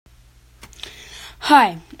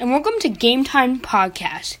Hi, and welcome to Game Time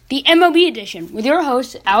Podcast, the MLB edition, with your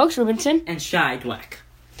hosts, Alex Rubinson and Shai Dweck.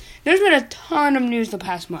 There's been a ton of news the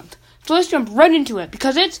past month, so let's jump right into it,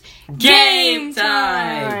 because it's Game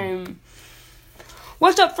Time!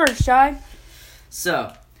 What's up first, Shai?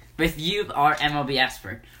 So, with you, our MLB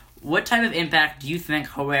expert, what type of impact do you think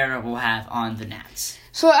Herrera will have on the Nats?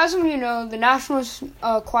 So, as some of you know, the Nationals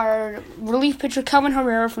acquired relief pitcher Kelvin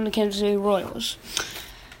Herrera from the Kansas City Royals.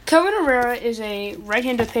 Kelvin Herrera is a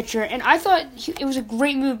right-handed pitcher, and I thought it was a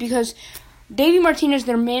great move because Davey Martinez,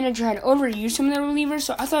 their manager, had overused some of their relievers,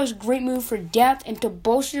 so I thought it was a great move for depth and to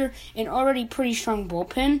bolster an already pretty strong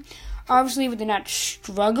bullpen. Obviously, with the Nats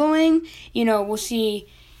struggling, we'll see,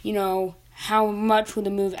 how much will the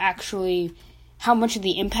move actually, how much of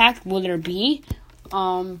the impact will there be.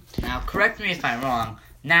 Now, correct me if I'm wrong,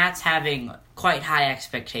 Nats having quite high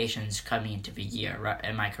expectations coming into the year, right?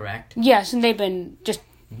 Am I correct? Yes, and they've been just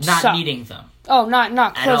not meeting them. Oh,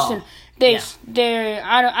 not close all. to.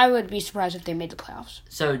 I would be surprised if they made the playoffs.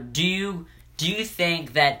 So, do you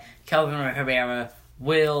think that Kelvin Herrera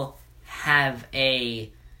will have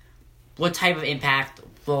what type of impact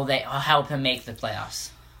will they help him make the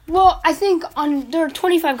playoffs? Well, I think there are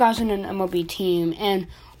 25 guys on an MLB team, and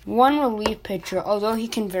one relief pitcher, although he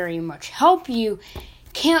can very much help you,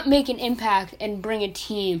 can't make an impact and bring a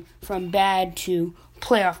team from bad to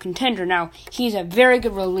playoff contender. Now, he's a very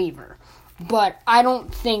good reliever, but I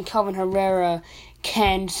don't think Kelvin Herrera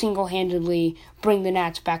can single-handedly bring the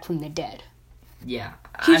Nats back from the dead. Yeah,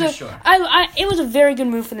 I'm sure. It was a very good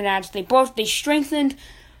move for the Nats. They strengthened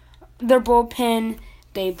their bullpen,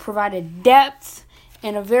 they provided depth,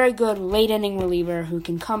 and a very good late-inning reliever who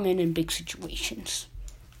can come in big situations.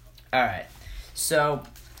 All right, so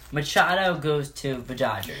Machado goes to the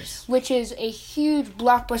Dodgers, which is a huge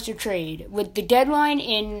blockbuster trade. With the deadline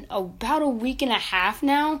in about a week and a half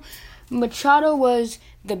now, Machado was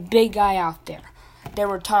the big guy out there. There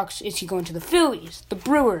were talks, is he going to the Phillies, the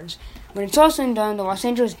Brewers? When it's all said and done, the Los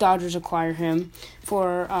Angeles Dodgers acquire him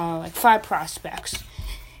for 5 prospects.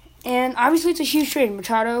 And obviously it's a huge trade.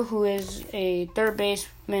 Machado, who is a third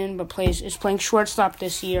baseman but is playing shortstop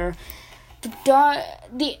this year.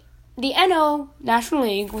 The NL National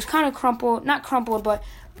League was kind of not crumpled, but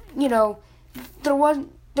there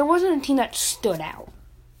wasn't a team that stood out.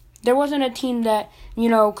 There wasn't a team that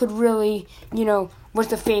could really was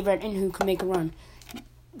the favorite and who could make a run.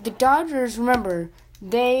 The Dodgers, remember,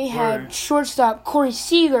 they had shortstop Corey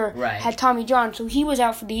Seager had Tommy John, so he was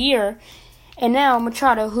out for the year, and now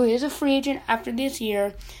Machado, who is a free agent after this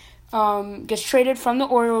year, gets traded from the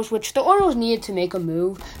Orioles, which the Orioles needed to make a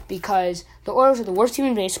move because the Orioles are the worst team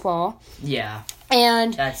in baseball. Yeah.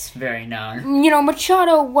 And that's very known.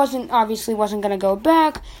 Machado wasn't going to go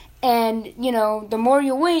back, and the more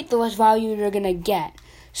you wait, the less value you're going to get.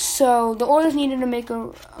 So the Orioles needed to make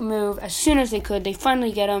a move as soon as they could. They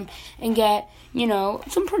finally get him and get,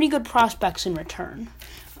 some pretty good prospects in return.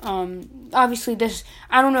 Obviously,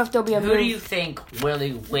 I don't know if there'll be a move. Who do you think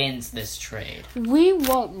really wins this trade? We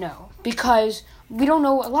won't know because we don't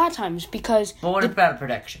know a lot of times because. But what about a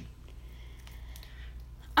prediction?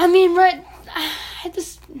 I mean,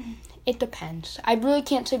 it depends. I really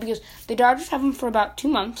can't say because the Dodgers have him for about 2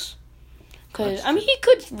 months. Because he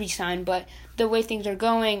could resign, but the way things are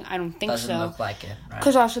going, I don't think so. Doesn't look like it.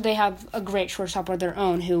 Because also they have a great shortstop of their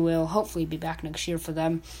own who will hopefully be back next year for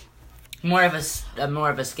them. More of a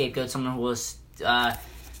scapegoat, someone who will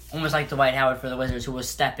almost like Dwight Howard for the Wizards, who will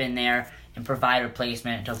step in there and provide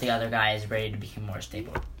replacement until the other guy is ready to become more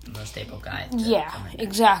stable guy. Yeah,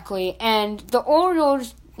 exactly. And the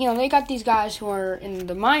Orioles, they got these guys who are in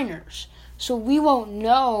the minors, so we won't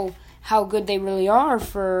know how good they really are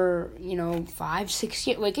for 5-6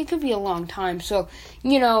 years. Like, it could be a long time. So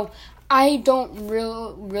I don't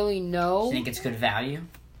really know. Do you think it's good value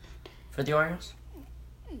for the Orioles?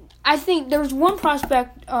 I think there was one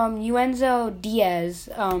prospect, Yuenzo Diaz,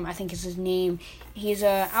 I think is his name. He's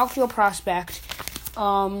an outfield prospect.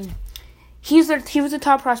 He was the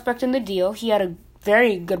top prospect in the deal. He had a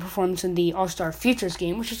very good performance in the All-Star Futures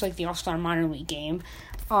game, which is like the All-Star minor league game.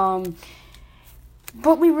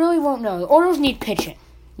 But we really won't know. The Orioles need pitching.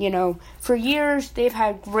 For years they've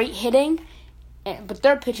had great hitting, but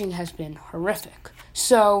their pitching has been horrific.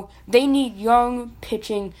 So they need young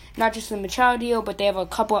pitching, not just the Machado deal, but they have a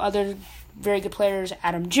couple other very good players,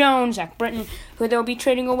 Adam Jones, Zach Britton, who they'll be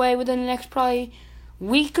trading away within the next probably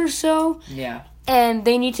week or so. Yeah. And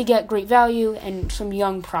they need to get great value and some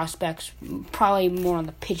young prospects, probably more on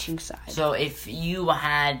the pitching side. So if you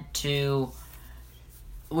had to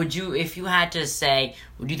would you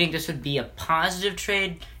think this would be a positive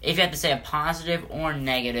trade? If you had to say a positive or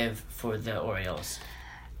negative for the Orioles?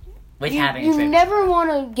 with having you a trade. never want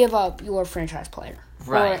to give up your franchise player.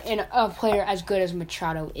 Right. Or a player as good as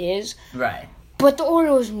Machado is. Right. But the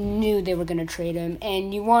Orioles knew they were going to trade him,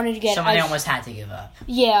 and you wanted to get... Someone they almost had to give up.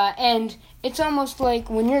 Yeah, and it's almost like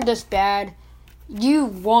when you're this bad, you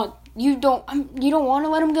don't want to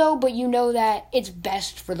let him go, but you know that it's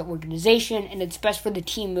best for the organization and it's best for the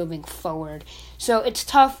team moving forward. So it's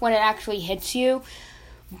tough when it actually hits you,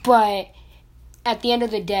 but at the end of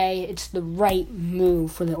the day, it's the right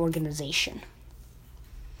move for the organization.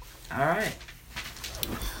 All right.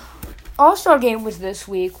 All-Star Game was this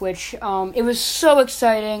week, which it was so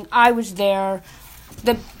exciting. I was there.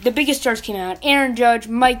 The biggest stars came out. Aaron Judge,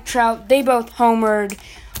 Mike Trout, they both homered.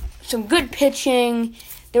 Some good pitching.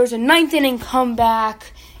 There was a ninth inning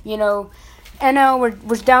comeback. NL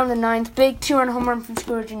was down the ninth. Big 2-run home run from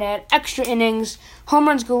Scorer Gennett. Extra innings. Home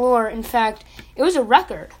runs galore. In fact, it was a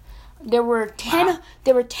record. There were 10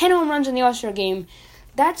 home runs in the All-Star Game.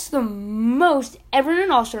 That's the most ever in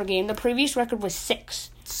an All-Star Game. The previous record was 6.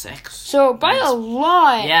 6. So, by a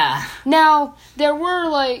lot. Yeah. Now, there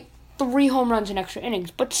were, 3 home runs in extra innings.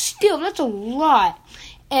 But still, that's a lot.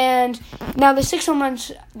 And now the 6 home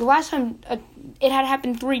runs, the last time, it had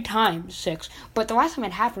happened 3 times, 6. But the last time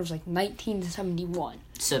it happened was, 1971.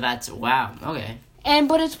 So that's, wow, okay.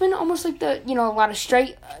 But it's been almost like a lot of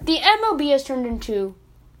strike. The MLB has turned into,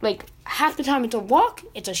 half the time it's a walk,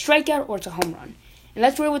 it's a strikeout, or it's a home run. And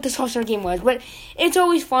that's really what this All-Star Game was. But it's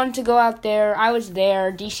always fun to go out there. I was there.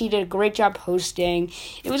 DC did a great job hosting.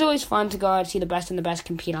 It was always fun to go out and see the best and the best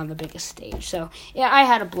compete on the biggest stage. So, yeah, I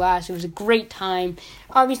had a blast. It was a great time.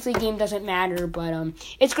 Obviously, game doesn't matter, but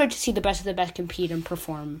it's great to see the best of the best compete and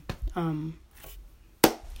perform.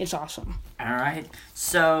 It's awesome. All right.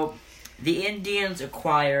 So, the Indians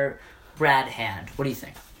acquire Brad Hand. What do you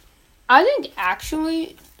think? I think,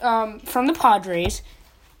 actually, from the Padres,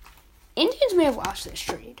 Indians may have lost this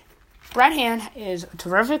trade. Brad Hand is a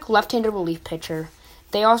terrific left-handed relief pitcher.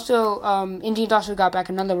 They also, Indians also got back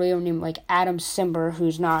another reliever named Adam Simber,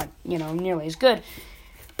 who's not, nearly as good.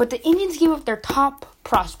 But the Indians gave up their top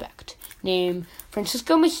prospect named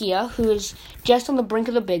Francisco Mejia, who is just on the brink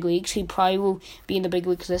of the big leagues. He probably will be in the big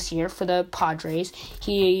leagues this year for the Padres.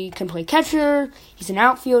 He can play catcher. He's an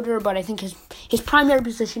outfielder, but I think his primary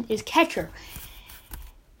position is catcher.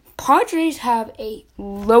 Padres have a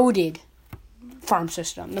loaded farm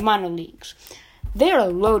system, the minor leagues. They are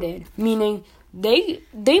loaded, meaning they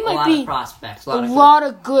might be prospects, a lot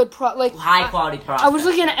of good high quality prospects. I was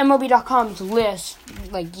looking at MLB.com's list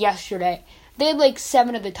yesterday. They had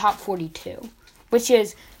 7 of the top 42, which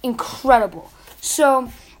is incredible.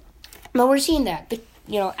 So now we're seeing that the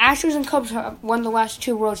Astros and Cubs have won the last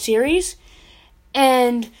 2 World Series,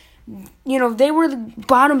 and they were the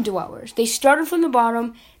bottom dwellers. They started from the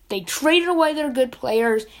bottom. They traded away their good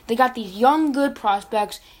players. They got these young, good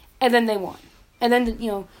prospects, and then they won. And then,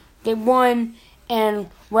 they won, and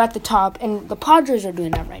we're at the top, and the Padres are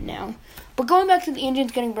doing that right now. But going back to the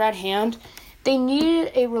Indians getting Brad Hand, they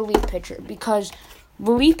needed a relief pitcher because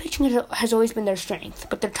relief pitching has always been their strength.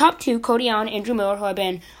 But their top 2, Cody Allen and Andrew Miller, who have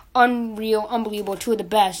been unreal, unbelievable, 2 of the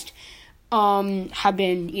best, have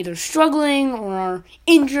been either struggling or are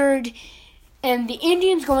injured. And the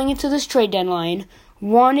Indians going into this trade deadline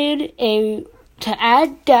wanted to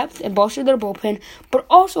add depth and bolster their bullpen, but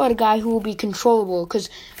also had a guy who will be controllable. Because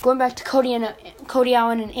going back to Cody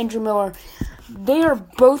Allen and Andrew Miller, they are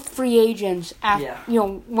both free agents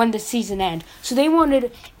when the season ends. So they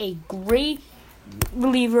wanted a great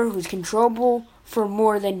reliever who's controllable for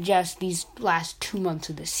more than just these last 2 months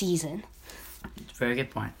of the season. Very good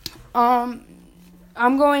point. I'm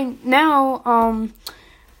going now.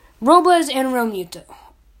 Robles and Realmuto.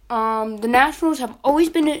 The Nationals have always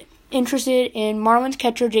been interested in Marlins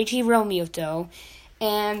catcher JT Realmuto,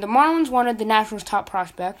 and the Marlins wanted the Nationals' top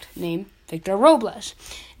prospect named Victor Robles.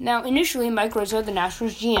 Now, initially, Mike Rizzo, the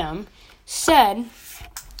Nationals GM, said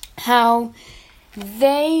how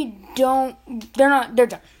they're done.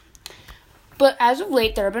 But as of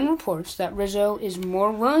late, there have been reports that Rizzo is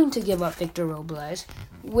more willing to give up Victor Robles,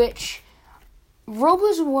 which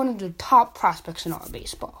Robles is one of the top prospects in all of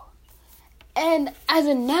baseball. And as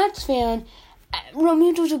a Nats fan,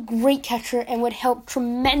 Realmuto's a great catcher and would help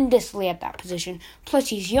tremendously at that position. Plus,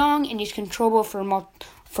 he's young and he's controllable for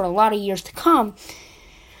a lot of years to come.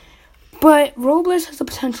 But Robles has the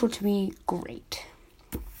potential to be great.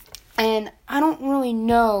 And I don't really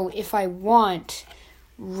know if I want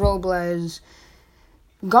Robles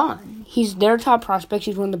gone. He's their top prospect.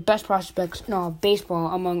 He's one of the best prospects in all of baseball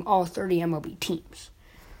among all 30 MLB teams.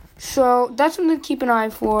 So that's something to keep an eye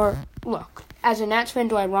for. Look, as a Nats fan,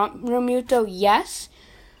 do I want Realmuto? Yes.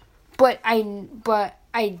 But I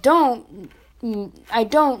don't I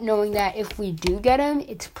don't, knowing that if we do get him,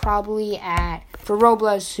 it's probably for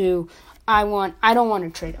Robles, who I don't want to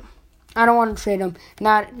trade him. I don't want to trade him.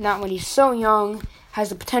 Not when he's so young, has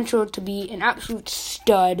the potential to be an absolute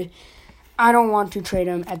stud. I don't want to trade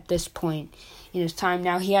him at this point in his time.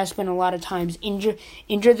 Now, he has spent a lot of times injured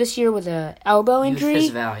this year with an elbow injury. Youth is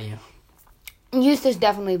value. Youth is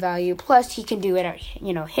definitely value. Plus, he can do it at,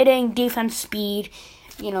 hitting, defense, speed.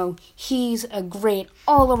 He's a great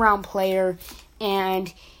all-around player.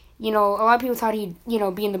 And, a lot of people thought he'd,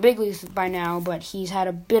 be in the big leagues by now, but he's had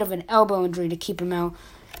a bit of an elbow injury to keep him out.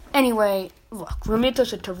 Anyway, look,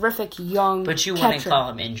 Realmuto's a terrific young But you catcher. wouldn't call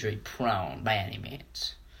him injury-prone by any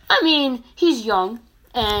means. I mean, he's young,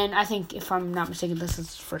 and I think, if I'm not mistaken, this is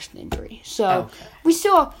his first injury. So, Okay. we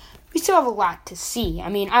still have a lot to see. I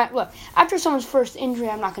mean, look, after someone's first injury,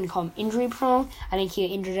 I'm not going to call him injury-prone. I think he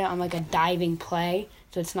injured it on, a diving play,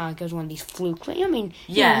 so it's not like it was one of these fluke. I mean,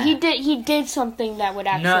 yeah, he did something that would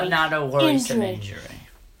actually not a worrisome injury.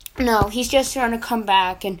 No, he's just trying to come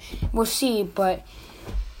back, and we'll see. But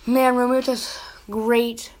man, Realmuto's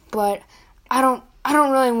great, but I don't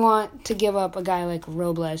really want to give up a guy like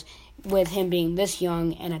Robles with him being this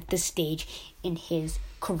young and at this stage in his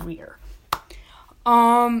career.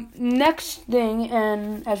 Next thing,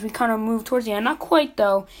 and as we kind of move towards the end, not quite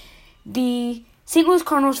though, the St. Louis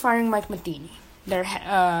Cardinals firing Mike Matheny, their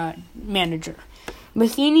manager.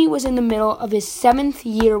 Matheny was in the middle of his 7th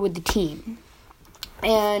year with the team,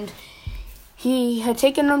 and he had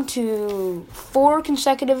taken them to 4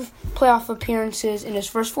 consecutive playoff appearances in his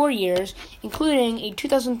first 4 years, including a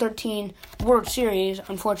 2013 World Series.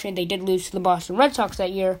 Unfortunately, they did lose to the Boston Red Sox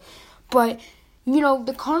that year. But,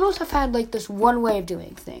 the Cardinals have had, this one way of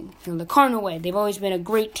doing things. The Cardinal way. They've always been a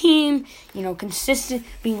great team, consistent,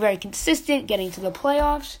 being very consistent, getting to the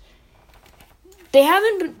playoffs. They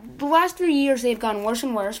haven't, the last 3 years, they've gone worse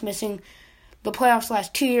and worse, missing the playoffs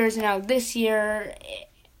last 2 years, and now this year,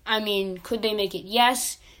 I mean, could they make it?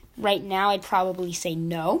 Yes. Right now, I'd probably say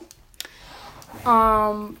no.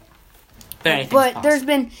 But there's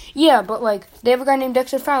been, but they have a guy named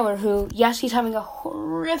Dexter Fowler who, yes, he's having a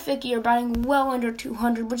horrific year, batting well under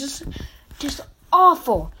 200, which is just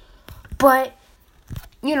awful. But,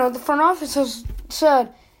 the front office has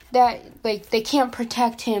said that, they can't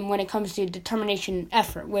protect him when it comes to determination and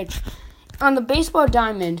effort, which, on the baseball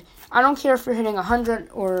diamond, I don't care if you're hitting 100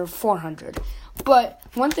 or 400. But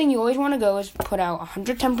one thing you always want to go is put out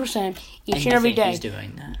 110% each and every day. He's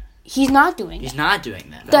doing that. He's not doing He's not doing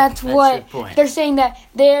that. That's what your point. They're saying, that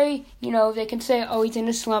they can say, oh, he's in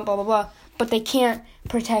a slump, blah, blah, blah, but they can't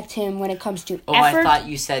protect him when it comes to effort. I thought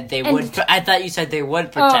you said they would. I thought you said they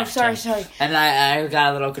would protect him. Sorry. And I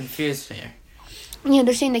got a little confused here.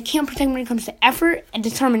 They're saying they can't protect him when it comes to effort and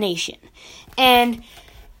determination. And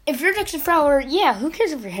if you're Dexter Fowler, who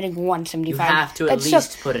cares if you're hitting 175? You have to at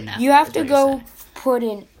least put in effort. You have to go put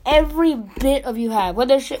in every bit of you have.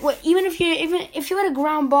 Even if you had a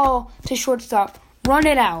ground ball to shortstop, run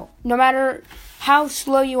it out. No matter how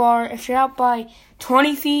slow you are, if you're out by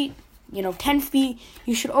 20 feet, 10 feet,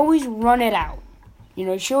 you should always run it out.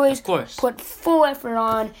 You should always put full effort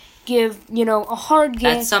on, give, a hard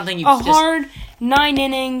game. That's something hard 9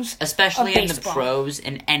 innings. Especially in the pros,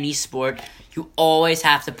 in any sport, you always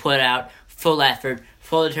have to put out full effort,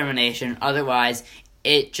 full determination. Otherwise,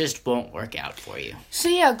 it just won't work out for you. So,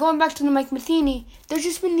 going back to the Mike Matheny, there's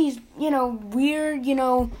just been these, weird,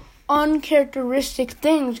 uncharacteristic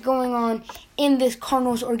things going on in this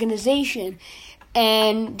Cardinals organization.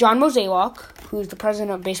 And John Mozeliak, who's the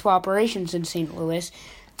president of baseball operations in St. Louis,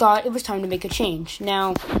 thought it was time to make a change.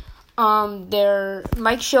 Now,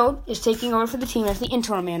 Mike Schultz is taking over for the team as the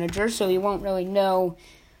interim manager, so he won't really know,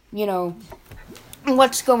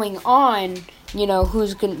 what's going on.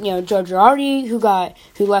 Who's going? Joe Girardi,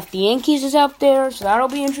 who left the Yankees, is out there, so that'll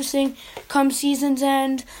be interesting come season's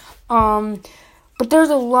end. But there's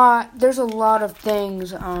a lot of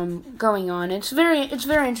things going on. It's very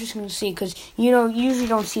interesting to see because you usually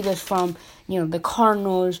don't see this from the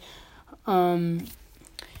Cardinals. So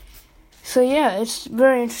it's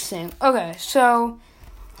very interesting. Okay, so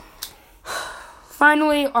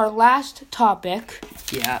finally our last topic.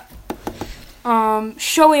 Yeah.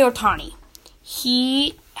 Shohei Ohtani.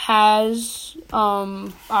 He has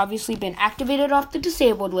obviously been activated off the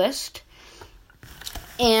disabled list,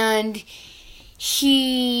 and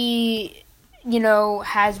he,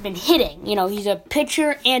 has been hitting. He's a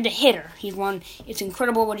pitcher and a hitter. It's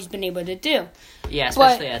incredible what he's been able to do. Yeah,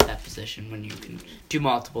 especially at that position when you can do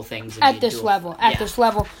multiple things. At this level.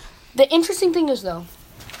 The interesting thing is, though,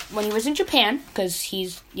 when he was in Japan, because he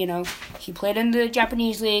played in the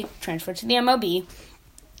Japanese league, transferred to the MLB,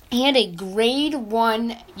 He had a grade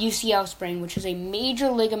 1 UCL sprain, which is a major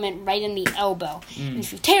ligament right in the elbow. And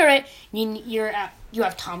if you tear it, you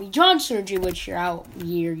have Tommy John surgery, which you're out a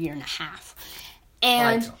year and a half.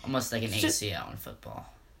 And almost like an ACL in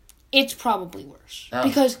football. It's probably worse. Oh.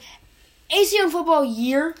 Because ACL in football,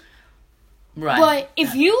 year. Right. But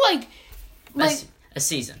if you, a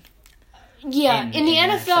season. Yeah, in the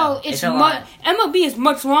NFL, it's MLB is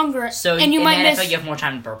much longer. So and you might miss. NFL, you have more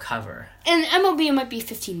time to recover. In MLB, it might be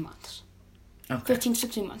 15 months. Okay. 15,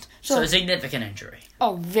 16 months. So a significant injury.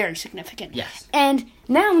 Oh, very significant. Yes. And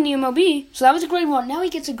now in the MLB, so that was a grade 1. Now he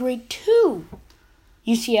gets a grade 2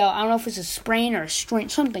 UCL. I don't know if it's a sprain or a strain,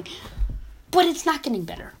 something. But it's not getting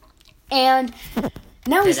better. And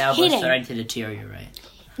now he's hitting. His elbow's starting to deteriorate.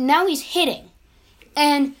 Now he's hitting.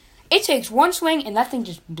 And it takes one swing, and that thing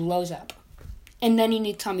just blows up. And then he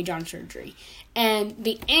needs Tommy John surgery. And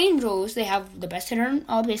the Angels, they have the best hitter in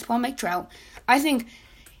all baseball, Mike Trout. I think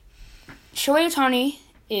Shohei Ohtani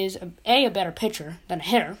is, a better pitcher than a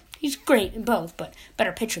hitter. He's great in both, but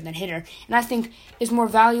better pitcher than hitter. And I think is more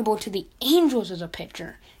valuable to the Angels as a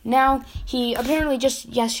pitcher. Now, he apparently just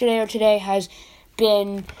yesterday or today has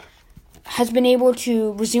been able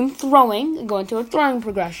to resume throwing and go into a throwing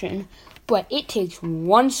progression. But it takes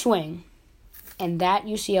one swing. And that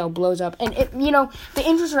UCL blows up. And, the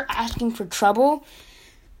Angels are asking for trouble.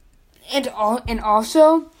 And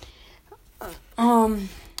also,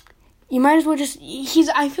 you might as well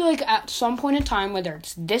I feel like at some point in time, whether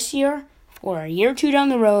it's this year or a year or two down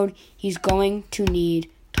the road, he's going to need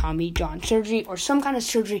Tommy John surgery or some kind of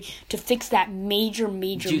surgery to fix that major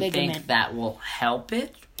ligament. Do you think that will help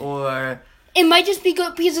it? Or it might just be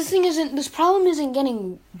good because this problem isn't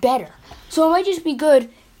getting better. So it might just be good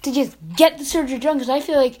to just get the surgery done, because I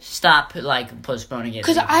feel like stop postponing it.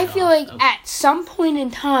 Because I feel like at some point in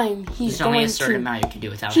time there's only a certain amount you can do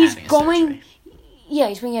without having a surgery. Yeah,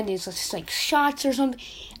 he's going to get these shots or something.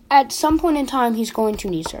 At some point in time, he's going to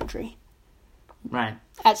need surgery. Right.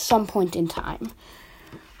 At some point in time.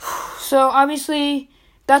 So obviously,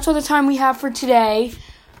 that's all the time we have for today.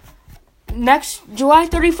 Next July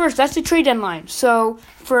 31st, that's the trade deadline. So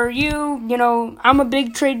for you, I'm a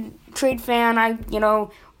big trade fan. I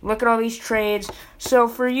look at all these trades. So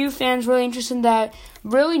for you fans really interested in that,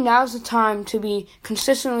 really now's the time to be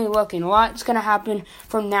consistently looking. A lot's going to happen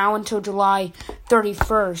from now until July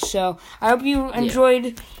 31st. So I hope you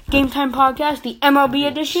enjoyed Game Time Podcast, the MLB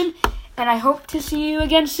edition, and I hope to see you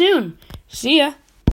again soon. See ya.